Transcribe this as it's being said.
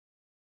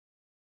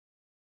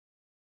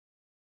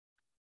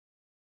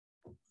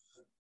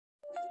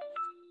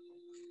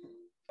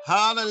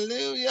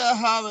Hallelujah,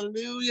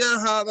 hallelujah,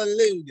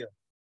 hallelujah.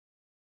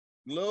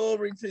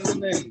 Glory to your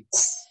name.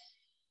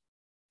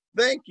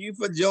 Thank you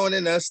for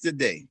joining us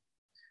today.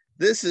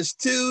 This is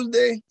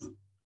Tuesday,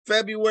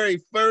 February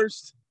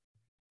 1st,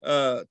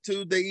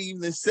 Tuesday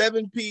evening,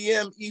 7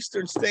 p.m.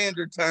 Eastern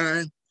Standard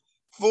Time,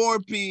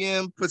 4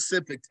 p.m.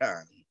 Pacific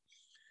Time.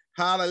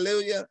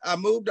 Hallelujah. I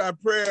moved our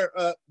prayer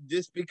up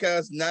just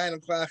because 9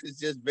 o'clock is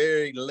just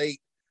very late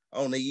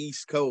on the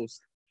East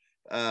Coast.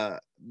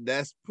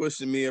 That's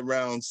pushing me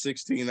around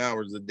 16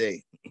 hours a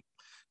day.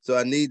 So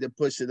I need to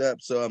push it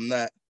up so I'm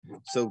not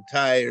so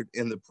tired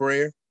in the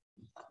prayer.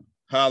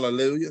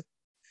 Hallelujah.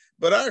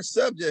 But our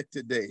subject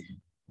today,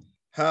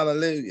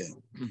 hallelujah,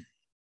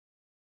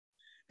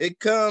 it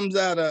comes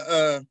out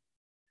of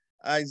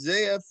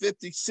Isaiah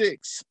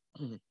 56,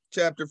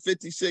 chapter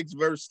 56,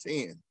 verse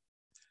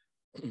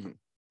 10.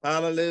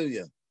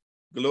 Hallelujah.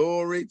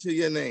 Glory to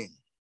your name.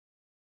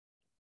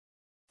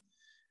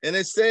 And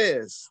it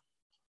says,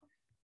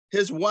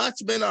 his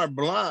watchmen are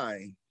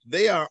blind.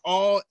 They are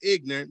all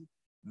ignorant.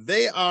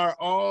 They are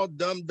all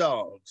dumb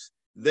dogs.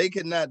 They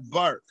cannot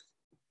bark.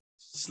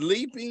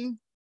 Sleeping,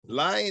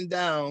 lying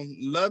down,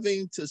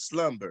 loving to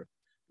slumber.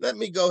 Let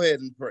me go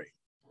ahead and pray.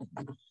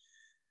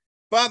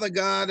 Father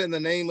God, in the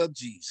name of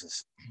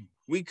Jesus,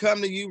 we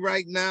come to you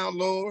right now,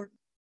 Lord,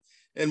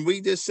 and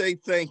we just say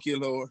thank you,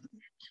 Lord.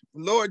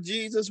 Lord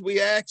Jesus,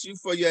 we ask you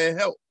for your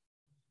help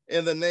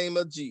in the name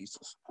of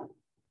Jesus.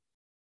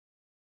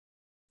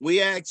 We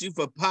ask you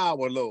for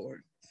power,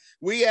 Lord.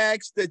 We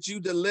ask that you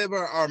deliver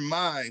our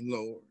mind,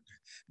 Lord.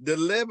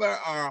 Deliver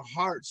our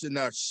hearts and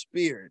our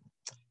spirit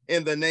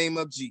in the name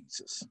of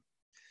Jesus.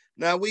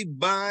 Now we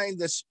bind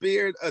the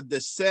spirit of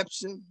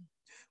deception.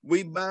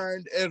 We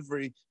bind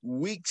every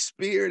weak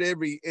spirit,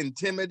 every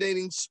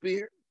intimidating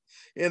spirit.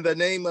 In the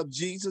name of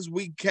Jesus,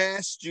 we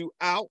cast you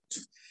out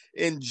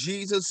in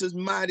Jesus'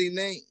 mighty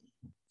name.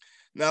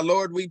 Now,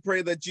 Lord, we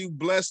pray that you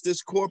bless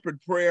this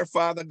corporate prayer,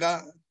 Father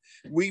God.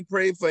 We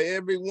pray for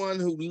everyone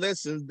who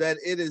listens that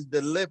it is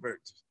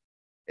delivered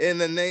in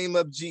the name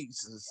of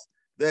Jesus,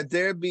 that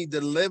there be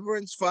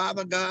deliverance,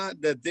 Father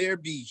God, that there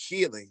be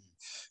healing.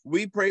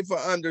 We pray for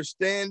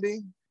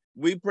understanding.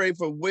 We pray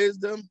for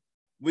wisdom.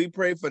 We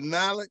pray for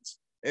knowledge,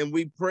 and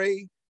we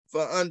pray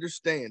for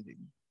understanding.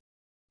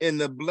 In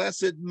the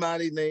blessed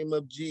mighty name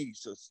of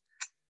Jesus.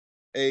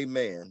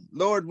 Amen.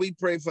 Lord, we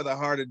pray for the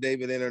Heart of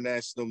David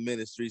International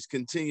Ministries.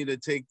 Continue to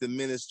take the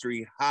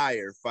ministry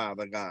higher,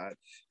 Father God.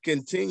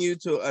 Continue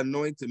to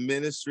anoint the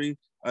ministry,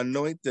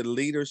 anoint the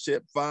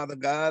leadership, Father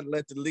God.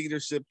 Let the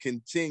leadership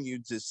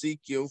continue to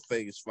seek your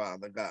face,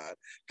 Father God.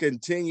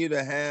 Continue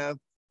to have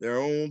their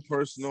own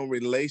personal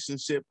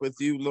relationship with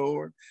you,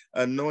 Lord.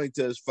 Anoint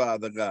us,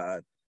 Father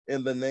God,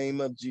 in the name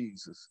of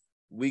Jesus.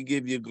 We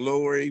give you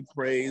glory,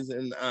 praise,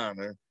 and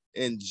honor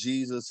in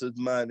Jesus'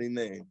 mighty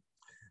name.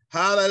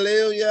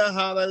 Hallelujah,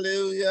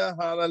 hallelujah,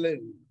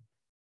 hallelujah.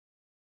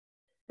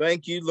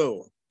 Thank you,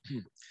 Lord.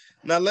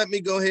 Now let me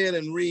go ahead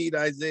and read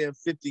Isaiah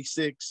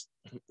 56,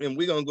 and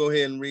we're going to go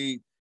ahead and read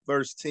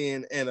verse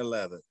 10 and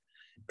 11.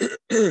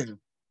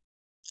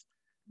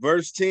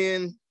 Verse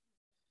 10,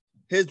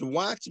 his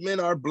watchmen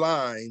are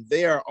blind.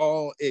 They are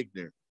all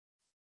ignorant.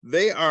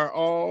 They are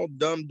all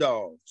dumb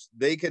dogs.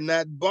 They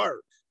cannot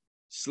bark,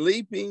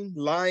 sleeping,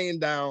 lying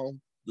down,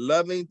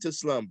 loving to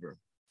slumber.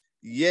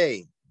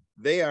 Yea,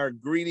 they are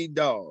greedy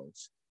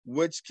dogs,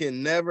 which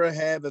can never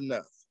have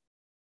enough,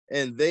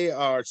 and they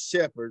are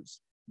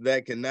shepherds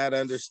that cannot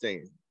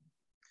understand.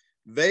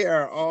 They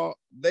all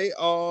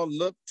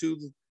look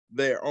to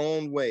their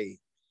own way,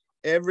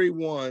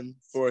 everyone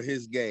for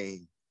his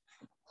gain,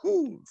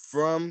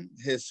 from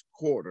his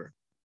quarter.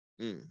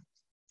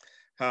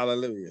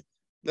 Hallelujah.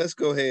 Let's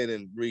go ahead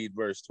and read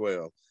verse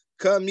 12.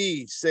 Come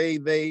ye, say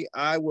they,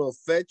 I will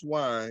fetch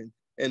wine,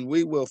 and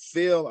we will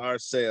fill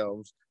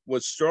ourselves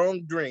with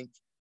strong drink,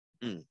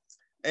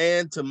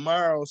 and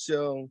tomorrow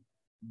shall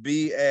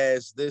be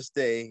as this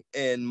day,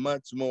 and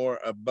much more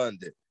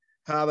abundant.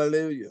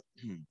 Hallelujah.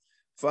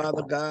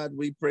 Father God,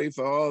 we pray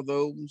for all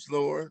those,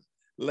 Lord.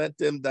 Let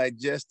them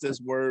digest this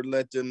word.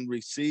 Let them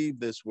receive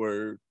this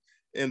word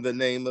in the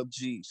name of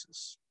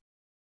Jesus.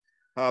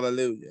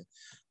 Hallelujah.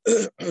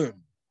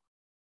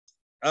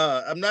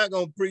 I'm not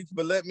going to preach,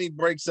 but let me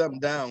break something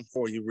down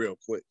for you real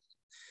quick.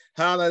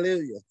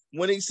 Hallelujah.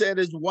 When he said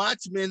his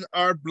watchmen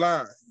are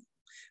blind,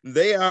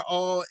 they are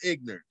all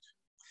ignorant.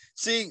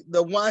 See,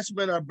 the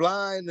watchmen are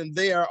blind and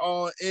they are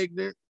all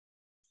ignorant.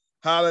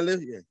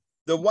 Hallelujah.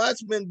 The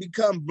watchmen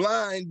become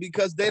blind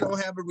because they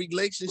don't have a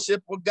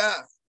relationship with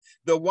God.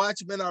 The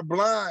watchmen are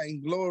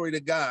blind, glory to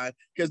God,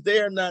 because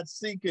they are not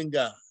seeking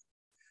God.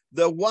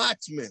 The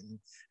watchmen,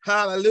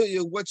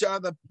 hallelujah, which are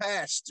the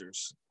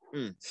pastors,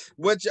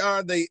 which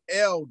are the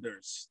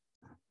elders.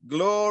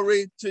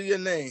 Glory to your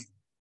name.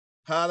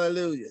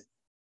 Hallelujah.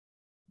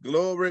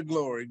 Glory,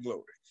 glory,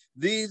 glory.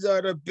 These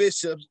are the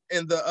bishops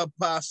and the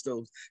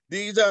apostles.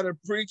 These are the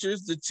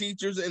preachers, the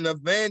teachers, and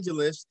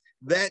evangelists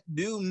that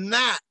do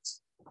not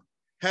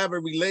have a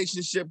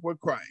relationship with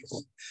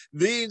Christ.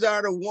 These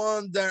are the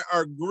ones that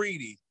are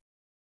greedy.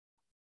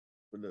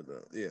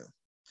 Yeah.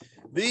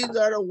 These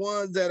are the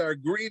ones that are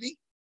greedy.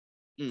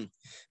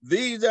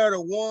 These are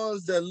the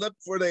ones that look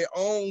for their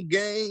own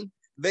gain.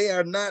 They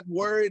are not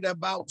worried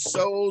about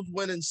souls,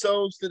 winning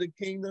souls to the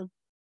kingdom.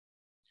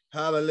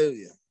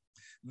 Hallelujah.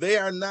 They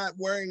are not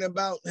worrying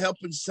about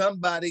helping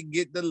somebody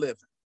get delivered.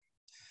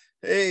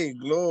 Hey,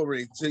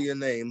 glory to your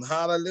name.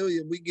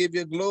 Hallelujah. We give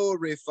you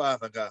glory,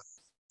 Father God.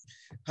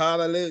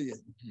 Hallelujah.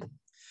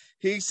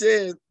 He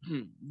said,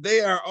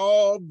 they are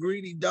all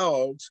greedy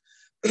dogs,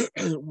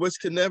 which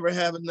can never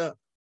have enough.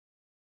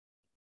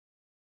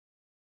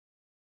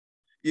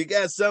 You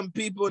got some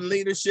people in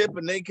leadership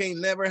and they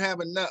can't never have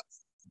enough.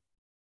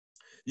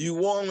 You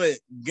want to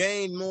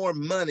gain more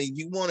money.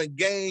 You want to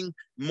gain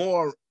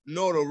more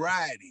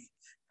notoriety.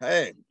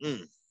 Hey,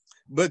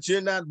 but you're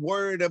not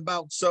worried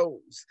about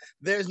souls.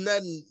 There's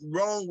nothing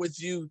wrong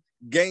with you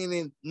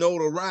gaining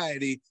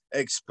notoriety,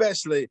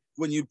 especially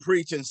when you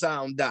preach and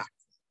sound doctrine.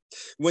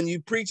 When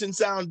you preach and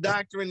sound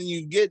doctrine and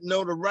you get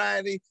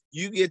notoriety,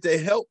 you get to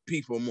help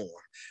people more.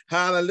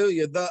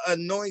 Hallelujah. The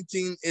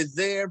anointing is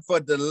there for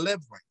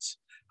deliverance.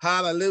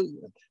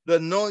 Hallelujah. The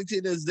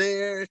anointing is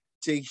there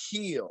to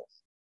heal.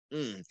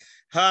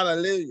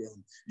 Hallelujah.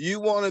 You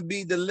want to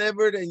be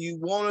delivered and you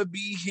want to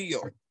be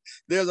healed.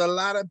 There's a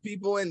lot of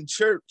people in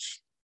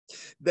church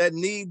that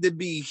need to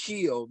be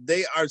healed.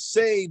 They are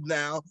saved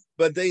now,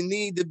 but they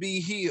need to be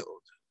healed.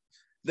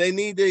 They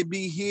need to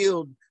be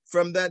healed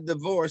from that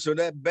divorce or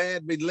that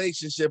bad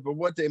relationship or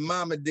what their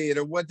mama did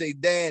or what their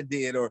dad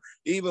did or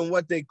even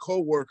what their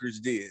co-workers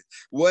did.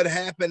 What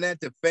happened at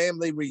the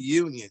family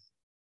reunion.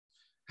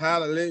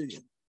 Hallelujah.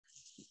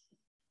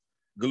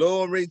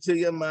 Glory to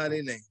your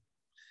mighty name.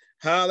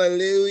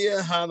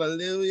 Hallelujah,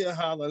 hallelujah,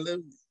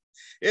 hallelujah.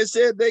 It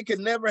said they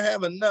can never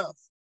have enough.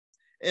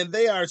 And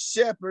they are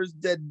shepherds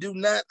that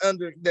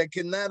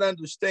cannot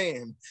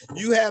understand.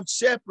 You have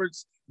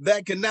shepherds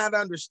that cannot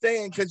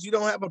understand because you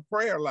don't have a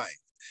prayer life.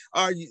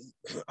 Are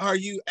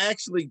you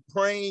actually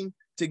praying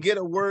to get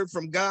a word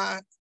from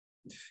God?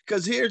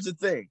 Because here's the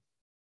thing.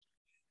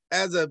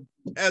 As a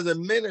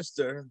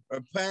minister,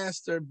 a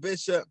pastor,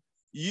 bishop,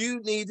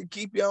 you need to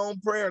keep your own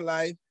prayer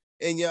life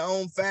and your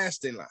own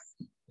fasting life.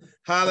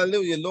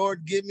 Hallelujah.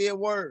 Lord, give me a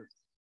word.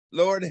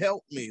 Lord,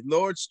 help me.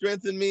 Lord,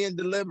 strengthen me and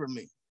deliver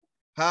me.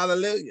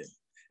 Hallelujah.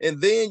 And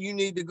then you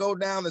need to go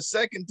down a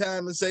second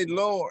time and say,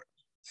 Lord,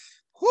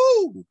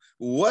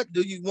 what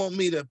do you want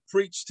me to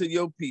preach to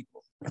your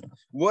people?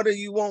 What do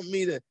you want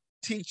me to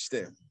teach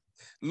them?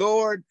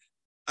 Lord,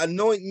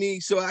 anoint me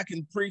so I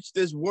can preach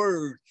this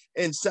word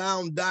and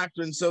sound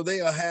doctrine so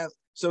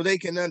they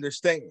can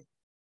understand.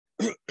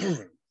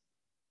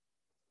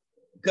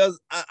 Because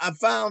I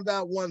found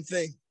out one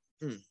thing.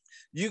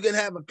 You can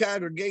have a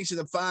congregation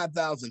of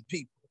 5,000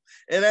 people.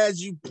 And as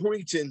you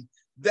preaching,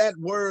 that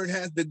word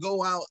has to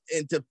go out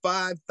into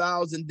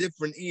 5,000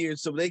 different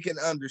ears so they can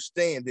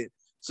understand it,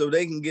 so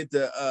they can get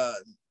the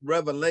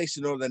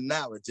revelation or the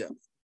knowledge of it.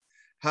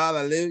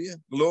 Hallelujah.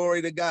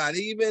 Glory to God.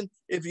 Even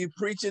if you're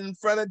preaching in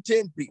front of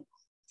 10 people,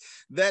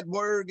 that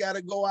word got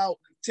to go out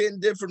 10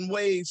 different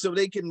ways so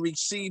they can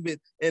receive it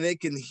and it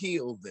can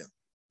heal them.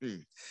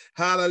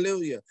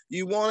 Hallelujah.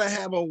 You want to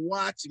have a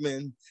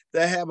watchman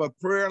that have a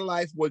prayer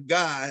life with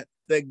God,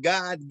 that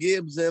God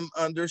gives them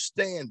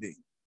understanding.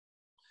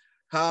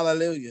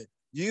 Hallelujah.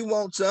 You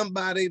want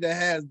somebody that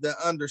has the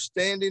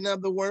understanding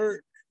of the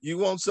word. You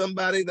want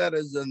somebody that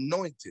is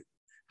anointed.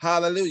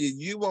 Hallelujah.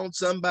 You want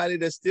somebody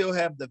that still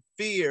have the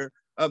fear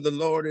of the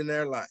Lord in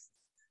their life.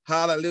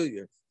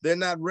 Hallelujah. They're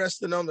not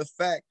resting on the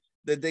fact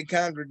that their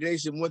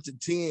congregation went to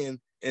 10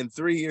 and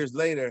 3 years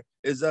later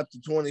is up to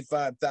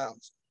 25,000.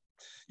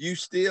 You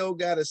still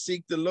got to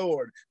seek the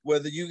Lord,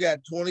 whether you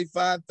got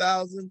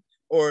 25,000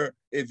 or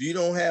if you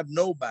don't have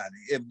nobody.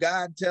 If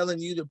God telling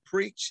you to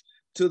preach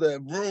to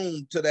the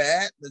room, to the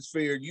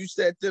atmosphere, you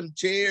set them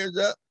chairs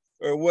up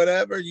or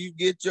whatever, you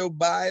get your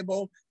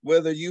Bible,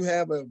 whether you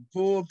have a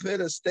pulpit,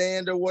 a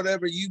stand or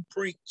whatever, you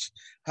preach.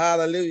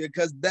 Hallelujah,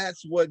 because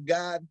that's what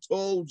God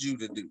told you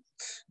to do.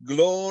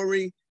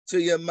 Glory to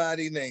your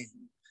mighty name.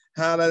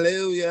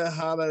 Hallelujah,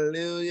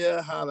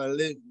 hallelujah,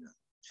 hallelujah.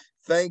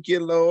 Thank you,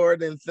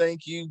 Lord, and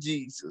thank you,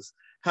 Jesus.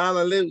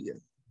 Hallelujah.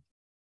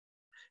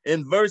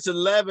 In verse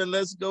 11,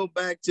 let's go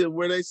back to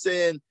where they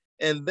saying,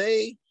 and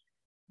they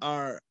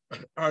are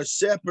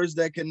shepherds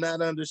that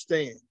cannot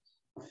understand.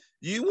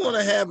 You want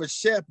to have a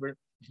shepherd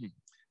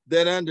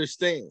that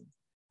understands.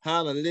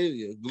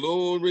 Hallelujah.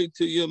 Glory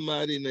to your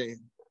mighty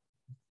name.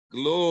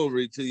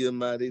 Glory to your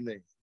mighty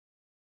name.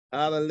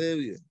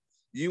 Hallelujah.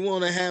 You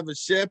want to have a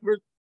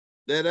shepherd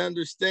that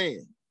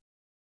understands.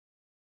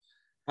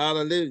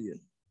 Hallelujah.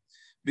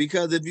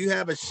 Because if you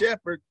have a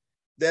shepherd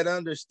that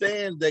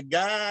understands that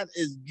God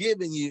is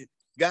giving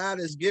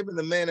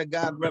the man of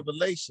God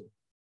revelation,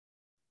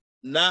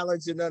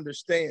 knowledge and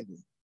understanding.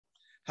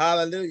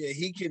 Hallelujah.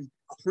 He can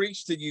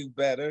preach to you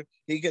better.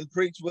 He can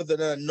preach with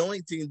an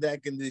anointing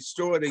that can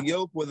destroy the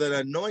yoke, with an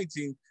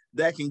anointing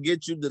that can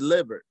get you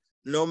delivered,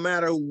 no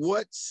matter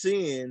what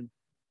sin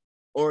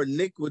or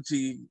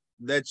iniquity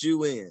that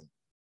you in,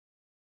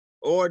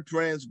 or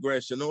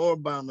transgression or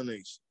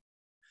abomination.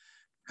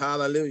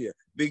 Hallelujah.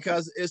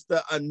 Because it's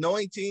the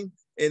anointing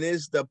and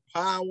it's the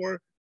power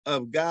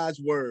of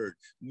God's word.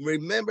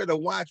 Remember the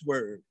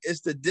watchword. It's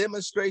the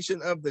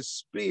demonstration of the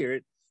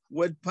Spirit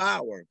with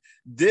power.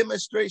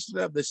 Demonstration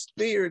of the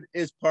Spirit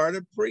is part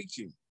of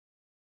preaching.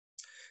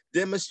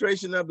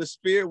 Demonstration of the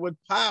Spirit with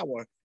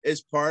power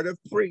is part of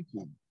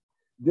preaching.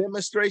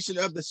 Demonstration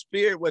of the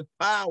Spirit with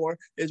power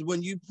is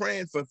when you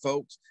praying for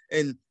folks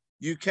and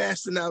you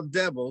casting out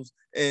devils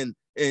and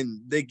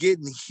they're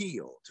getting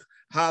healed.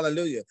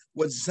 Hallelujah.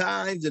 When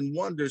signs and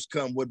wonders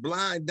come, when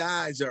blind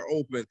eyes are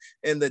open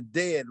and the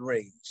dead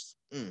raised.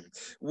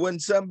 When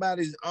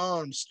somebody's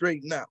arms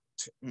straighten out.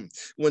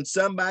 When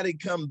somebody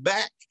come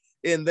back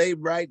in their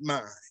right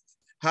mind.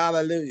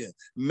 Hallelujah.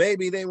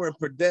 Maybe they were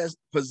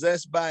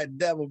possessed by a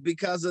devil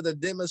because of the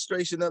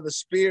demonstration of the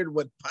Spirit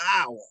with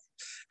power.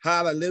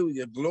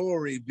 Hallelujah.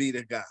 Glory be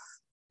to God.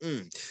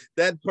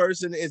 That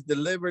person is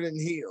delivered and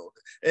healed.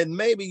 And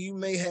maybe you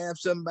may have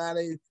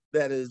somebody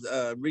that is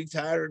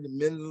retired and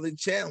mentally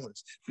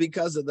challenged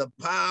because of the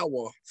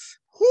power.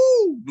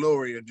 Whoo,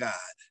 glory to God.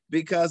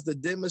 Because the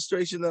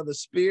demonstration of the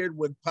Spirit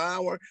with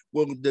power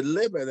will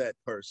deliver that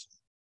person.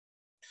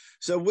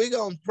 So we're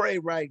going to pray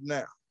right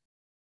now.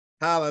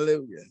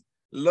 Hallelujah.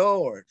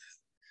 Lord,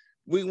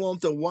 we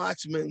want the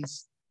watchmen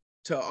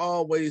to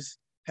always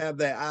have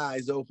their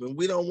eyes open.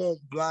 We don't want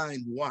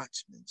blind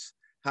watchmen.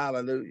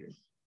 Hallelujah.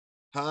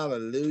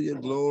 Hallelujah.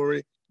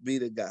 Glory be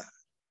to God.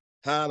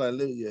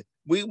 Hallelujah.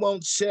 We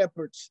want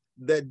shepherds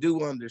that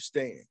do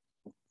understand.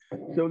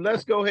 So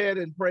let's go ahead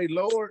and pray,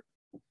 Lord.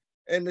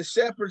 And the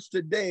shepherds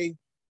today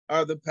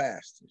are the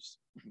pastors.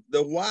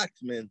 The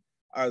watchmen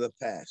are the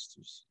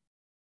pastors.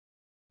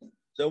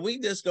 So we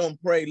just going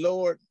to pray,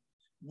 Lord.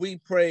 We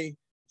pray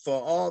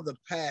for all the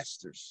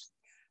pastors.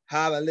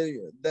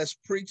 Hallelujah. That's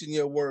preaching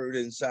your word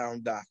in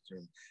sound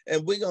doctrine.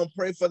 And we're going to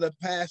pray for the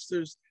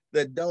pastors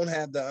that don't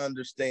have the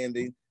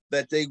understanding,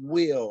 that they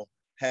will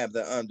have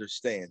the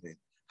understanding.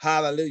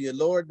 Hallelujah.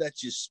 Lord,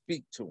 that you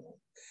speak to them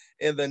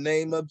in the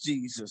name of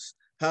Jesus.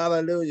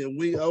 Hallelujah.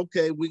 We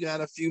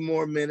got a few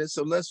more minutes,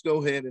 so let's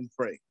go ahead and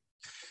pray.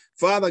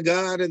 Father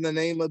God, in the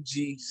name of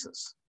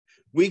Jesus,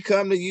 we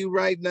come to you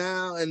right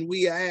now and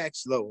we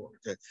ask, Lord,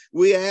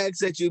 we ask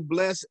that you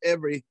bless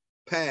every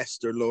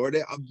pastor, Lord.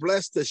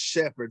 Bless the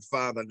shepherd,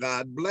 Father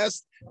God.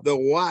 Bless the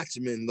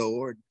watchman,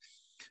 Lord.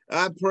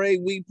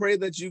 We pray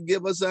that you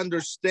give us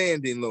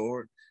understanding,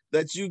 Lord,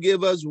 that you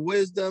give us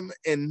wisdom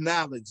and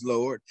knowledge,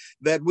 Lord,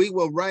 that we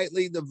will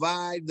rightly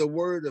divide the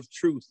word of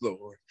truth,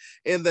 Lord,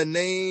 in the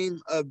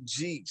name of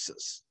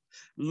Jesus.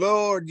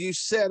 Lord, you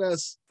set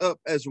us up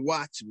as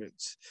watchmen.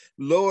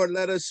 Lord,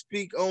 let us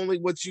speak only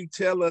what you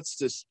tell us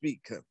to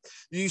speak.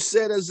 You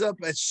set us up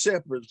as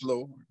shepherds,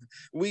 Lord.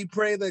 We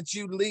pray that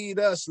you lead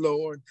us,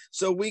 Lord,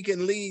 so we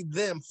can lead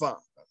them, Father.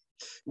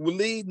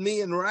 Lead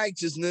me in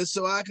righteousness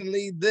so I can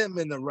lead them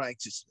in the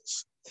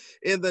righteousness.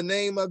 In the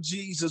name of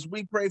Jesus,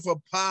 we pray for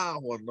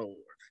power, Lord.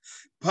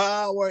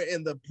 Power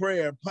in the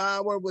prayer,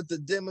 power with the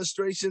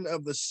demonstration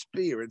of the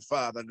Spirit,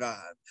 Father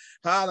God.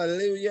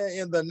 Hallelujah.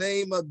 In the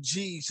name of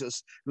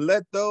Jesus,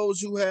 let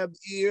those who have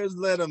ears,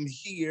 let them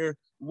hear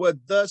what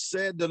thus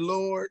said the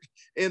Lord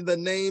in the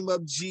name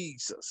of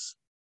Jesus.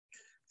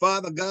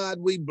 Father God,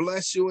 we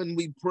bless you and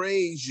we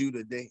praise you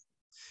today.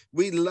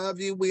 We love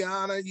you, we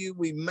honor you,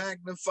 we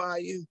magnify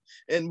you,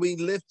 and we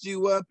lift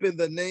you up in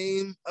the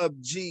name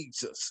of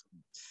Jesus.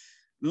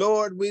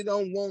 Lord, we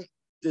don't want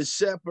the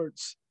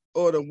shepherds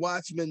or the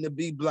watchmen to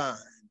be blind.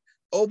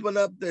 Open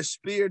up their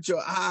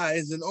spiritual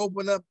eyes and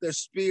open up their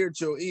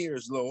spiritual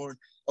ears, Lord.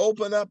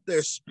 Open up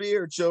their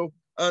spiritual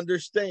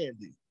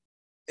understanding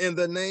in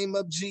the name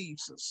of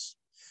Jesus.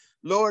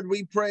 Lord,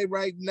 we pray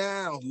right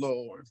now,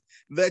 Lord,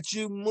 that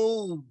you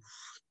move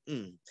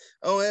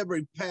on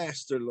every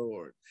pastor,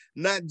 Lord,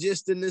 not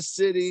just in this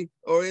city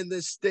or in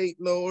this state,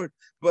 Lord,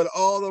 but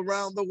all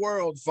around the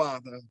world,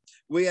 Father.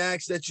 We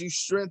ask that you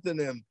strengthen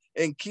them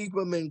and keep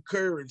them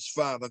encouraged,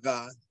 Father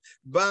God.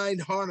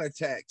 Bind heart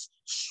attacks,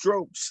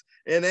 strokes,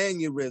 and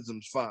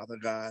aneurysms, Father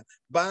God.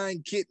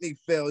 Bind kidney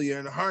failure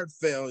and heart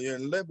failure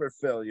and liver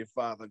failure,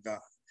 Father God.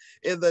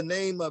 In the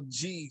name of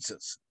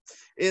Jesus.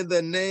 In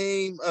the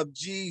name of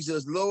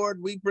Jesus,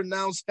 Lord, we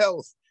pronounce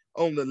health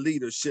on the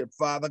leadership,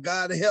 Father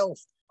God. Health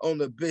on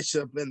the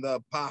bishop and the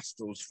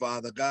apostles,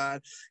 Father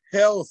God.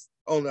 Health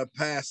on the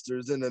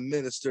pastors and the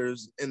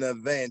ministers and the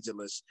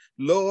evangelists.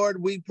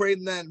 Lord, we pray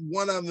that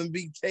one of them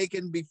be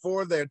taken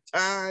before their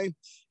time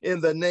in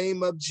the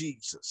name of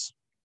Jesus.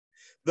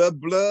 The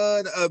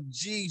blood of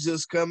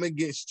Jesus come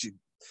against you.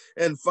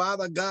 And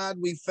Father God,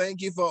 we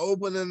thank you for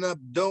opening up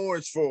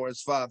doors for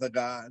us, Father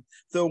God,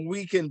 so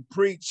we can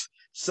preach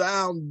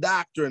sound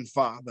doctrine,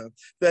 Father,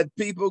 that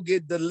people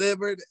get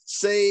delivered,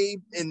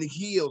 saved, and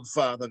healed,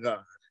 Father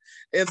God.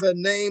 In the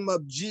name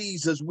of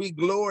Jesus, we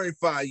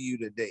glorify you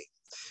today.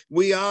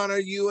 We honor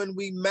you and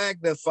we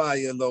magnify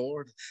you,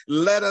 Lord.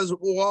 Let us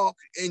walk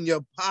in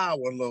your power,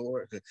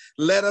 Lord.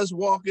 Let us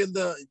walk in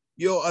the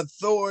your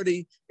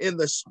authority in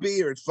the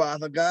spirit,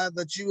 Father God,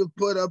 that you have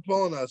put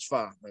upon us,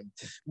 Father.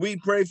 We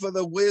pray for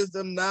the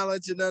wisdom,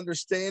 knowledge, and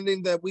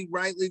understanding that we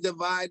rightly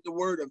divide the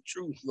word of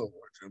truth, Lord.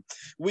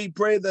 We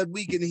pray that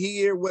we can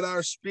hear with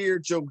our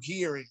spiritual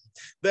hearing,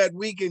 that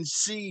we can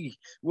see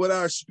with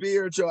our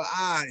spiritual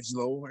eyes,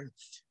 Lord.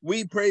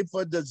 We pray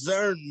for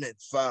discernment,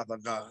 Father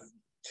God.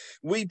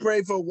 We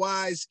pray for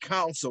wise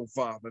counsel,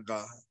 Father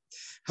God.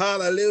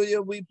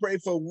 Hallelujah. We pray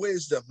for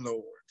wisdom,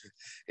 Lord.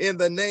 In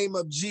the name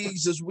of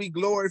Jesus, we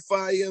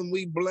glorify you and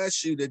we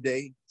bless you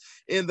today.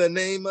 In the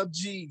name of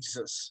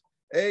Jesus.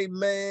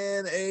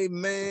 Amen,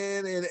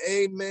 amen, and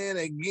amen.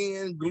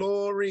 Again,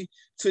 glory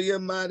to your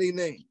mighty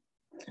name.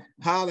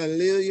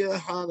 Hallelujah,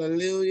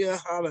 hallelujah,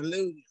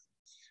 hallelujah.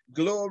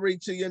 Glory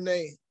to your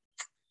name.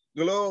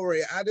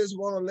 Glory. I just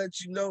want to let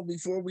you know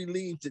before we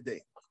leave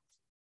today.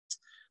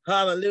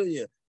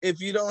 Hallelujah. If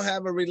you don't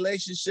have a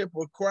relationship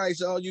with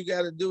Christ, all you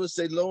got to do is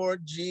say,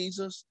 Lord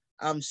Jesus,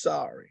 I'm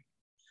sorry.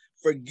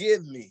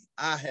 Forgive me.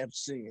 I have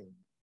sinned.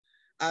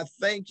 I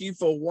thank you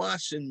for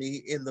washing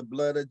me in the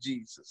blood of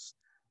Jesus.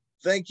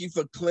 Thank you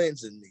for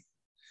cleansing me.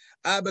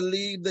 I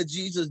believe that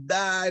Jesus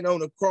died on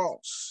the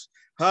cross.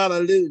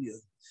 Hallelujah.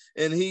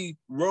 And he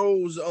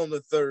rose on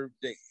the third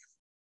day.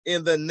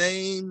 In the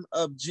name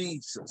of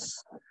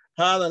Jesus.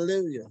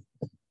 Hallelujah.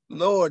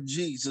 Lord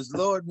Jesus,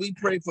 Lord, we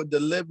pray for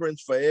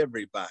deliverance for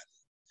everybody.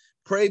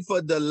 Pray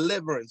for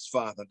deliverance,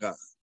 Father God.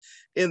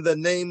 In the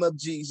name of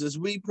Jesus,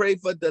 we pray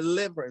for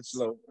deliverance,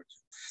 Lord.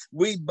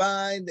 We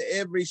bind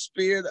every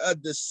spirit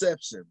of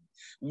deception.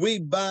 We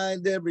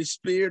bind every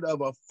spirit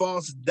of a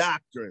false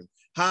doctrine.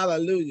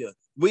 Hallelujah.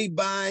 We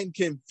bind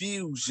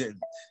confusion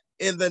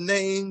in the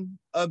name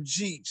of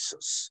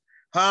Jesus.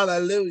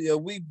 Hallelujah.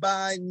 We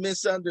bind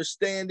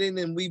misunderstanding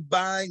and we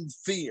bind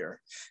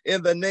fear.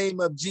 In the name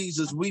of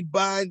Jesus, we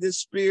bind the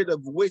spirit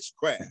of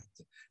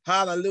witchcraft.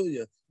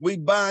 Hallelujah. We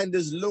bind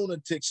this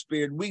lunatic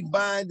spirit. We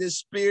bind this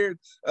spirit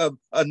of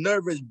a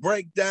nervous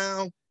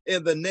breakdown.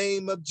 In the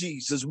name of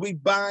Jesus, we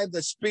bind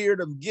the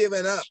spirit of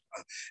giving up.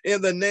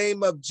 In the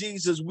name of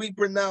Jesus, we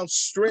pronounce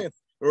strength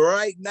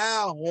right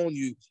now on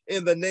you.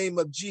 In the name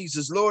of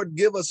Jesus, Lord,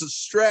 give us a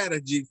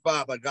strategy,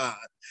 Father God.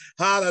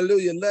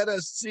 Hallelujah. Let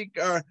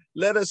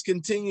us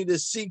continue to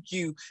seek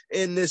you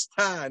in this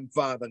time,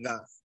 Father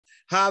God.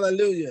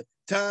 Hallelujah.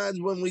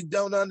 Times when we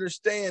don't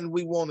understand,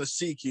 we want to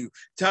seek you.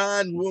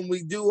 Times when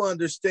we do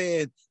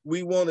understand,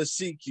 we want to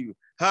seek you.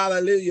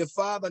 Hallelujah.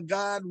 Father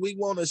God, we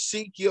want to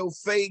seek your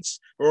face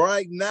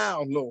right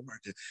now, Lord.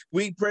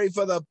 We pray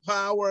for the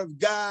power of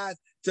God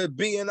to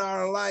be in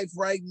our life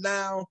right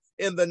now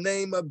in the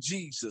name of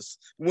Jesus.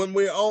 When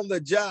we're on the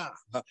job,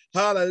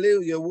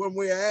 hallelujah. When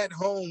we're at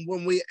home,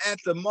 when we're at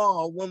the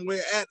mall, when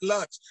we're at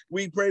lunch,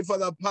 we pray for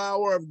the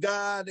power of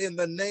God in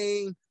the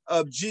name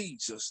of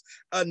Jesus.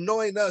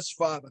 Anoint us,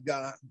 Father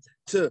God,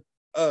 to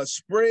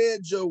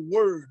spread your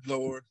word,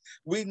 Lord.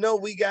 We know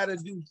we got to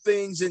do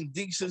things in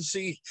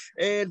decency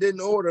and in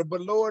order,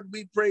 but Lord,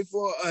 we pray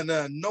for an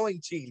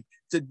anointing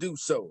to do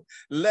so.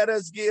 Let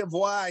us give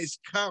wise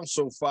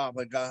counsel,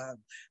 Father God.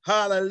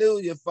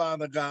 Hallelujah,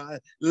 Father God.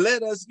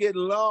 Let us get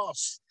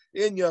lost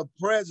in your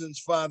presence,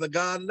 Father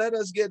God. Let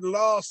us get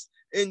lost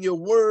in your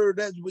word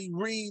as we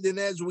read and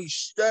as we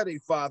study,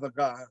 Father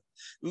God.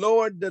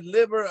 Lord,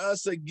 deliver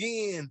us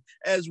again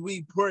as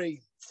we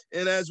pray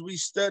and as we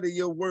study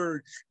your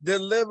word.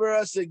 Deliver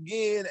us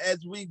again as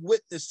we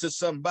witness to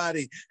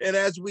somebody and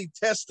as we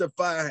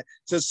testify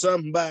to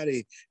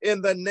somebody.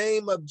 In the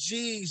name of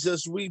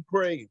Jesus, we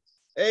pray.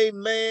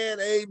 Amen,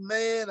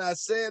 amen. I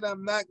said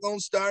I'm not going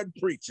to start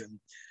preaching.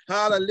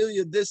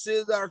 Hallelujah. This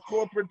is our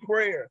corporate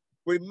prayer.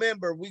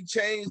 Remember, we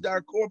changed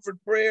our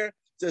corporate prayer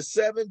to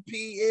 7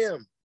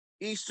 p.m.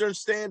 Eastern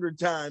Standard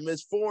Time.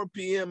 It's 4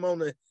 p.m. on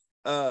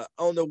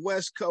the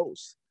West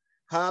Coast.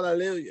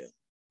 Hallelujah.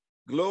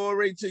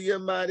 Glory to your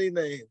mighty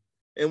name.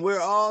 And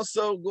we're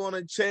also going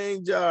to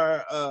change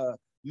our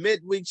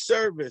midweek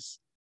service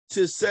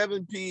to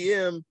 7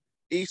 p.m.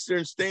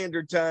 Eastern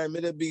Standard Time.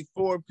 It'll be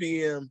 4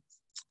 p.m.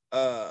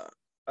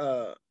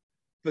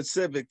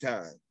 Pacific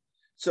Time.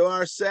 So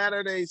our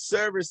Saturday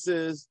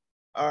services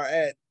are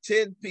at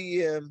 10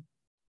 p.m.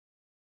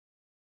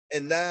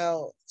 and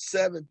now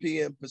 7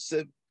 p.m.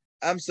 Pacific.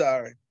 I'm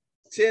sorry,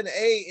 10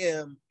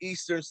 a.m.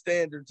 Eastern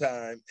Standard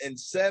Time and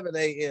 7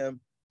 a.m.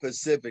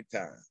 Pacific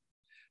Time.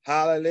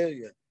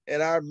 Hallelujah.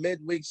 And our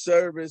midweek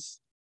service,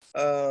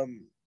 I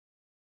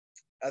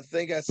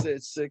think I said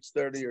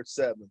 6:30 or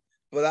 7,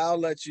 but I'll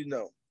let you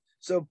know.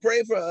 So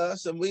pray for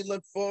us, and we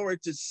look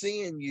forward to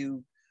seeing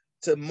you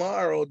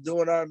tomorrow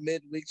during our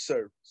midweek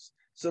service.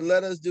 So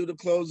let us do the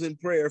closing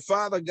prayer.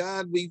 Father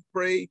God, we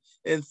pray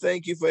and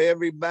thank you for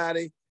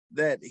everybody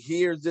that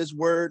hears this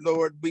word,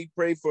 Lord. We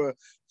pray for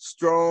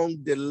strong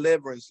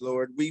deliverance,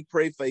 Lord. We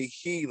pray for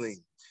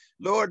healing.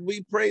 Lord,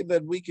 we pray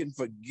that we can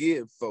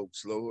forgive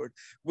folks, Lord.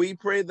 We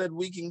pray that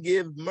we can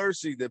give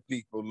mercy to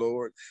people,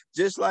 Lord,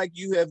 just like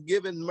you have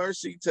given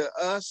mercy to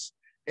us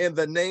in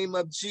the name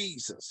of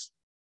Jesus.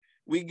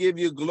 We give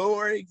you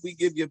glory, we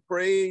give you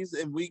praise,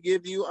 and we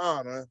give you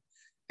honor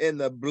in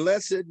the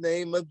blessed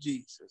name of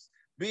Jesus.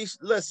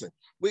 Listen,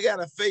 we got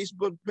a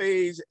Facebook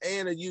page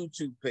and a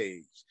YouTube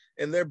page,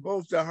 and they're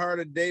both the Heart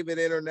of David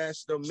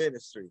International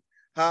Ministry.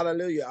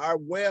 Hallelujah. Our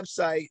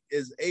website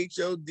is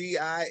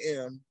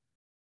HODIM.org.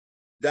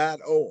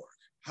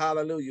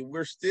 Hallelujah.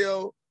 We're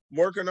still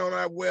working on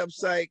our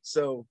website,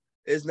 so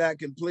it's not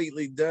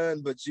completely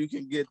done, but you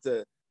can get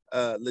the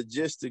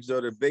logistics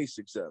or the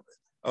basics of it.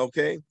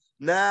 Okay.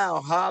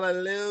 Now,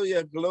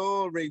 hallelujah.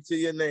 Glory to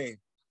your name.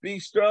 Be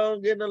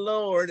strong in the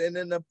Lord and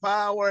in the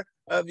power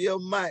of your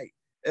might,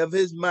 of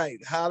his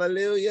might.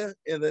 Hallelujah.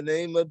 In the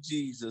name of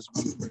Jesus.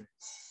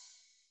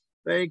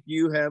 Thank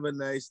you. Have a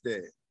nice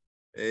day.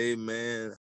 Amen.